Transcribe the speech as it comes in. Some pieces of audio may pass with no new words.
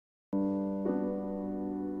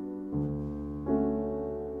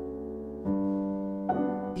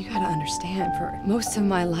gotta understand, for most of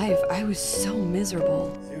my life, I was so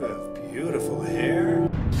miserable. You have beautiful hair.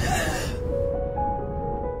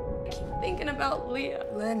 I keep thinking about Leah.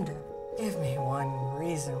 Linda, give me one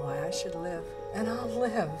reason why I should live, and I'll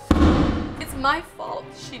live. It's my fault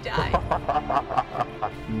she died.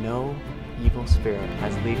 No evil spirit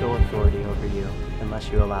has legal authority over you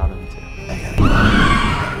unless you allow them to. I gotta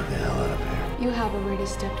get the hell out of here. You have already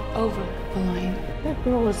stepped over the line. That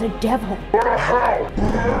girl is a devil.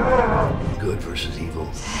 Good versus evil.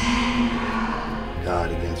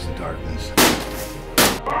 God against the darkness. The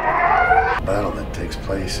battle that takes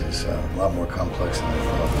place is a lot more complex than I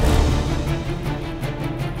thought.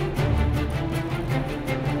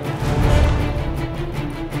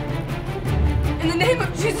 In the name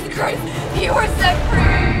of Jesus Christ, you are set free.